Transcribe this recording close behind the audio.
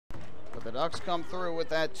But the Ducks come through with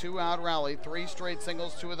that 2-out rally. 3 straight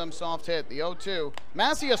singles, 2 of them soft hit. The 0-2.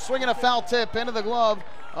 Massey swinging a foul tip into the glove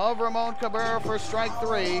of Ramon Cabrera for strike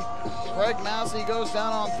 3. Craig Massey goes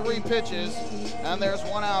down on 3 pitches, and there's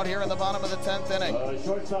 1 out here in the bottom of the 10th inning.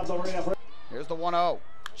 Here's the 1-0.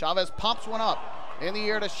 Chavez pops one up in the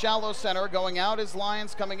air to shallow center. Going out is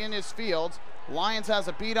Lyons, coming in is Fields. Lyons has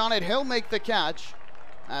a beat on it. He'll make the catch,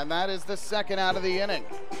 and that is the 2nd out of the inning.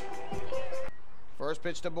 First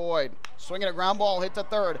pitch to Boyd. Swinging a ground ball, hit to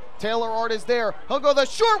third. Taylor Ort is there. He'll go the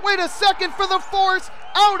short way to second for the force.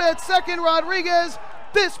 Out at second, Rodriguez.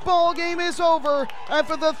 This ball game is over. And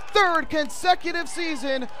for the 3rd consecutive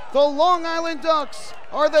season, the Long Island Ducks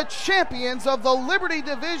are the champions of the Liberty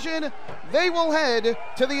Division. They will head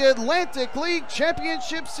to the Atlantic League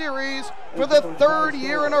Championship Series for the 3rd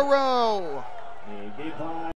year in a row.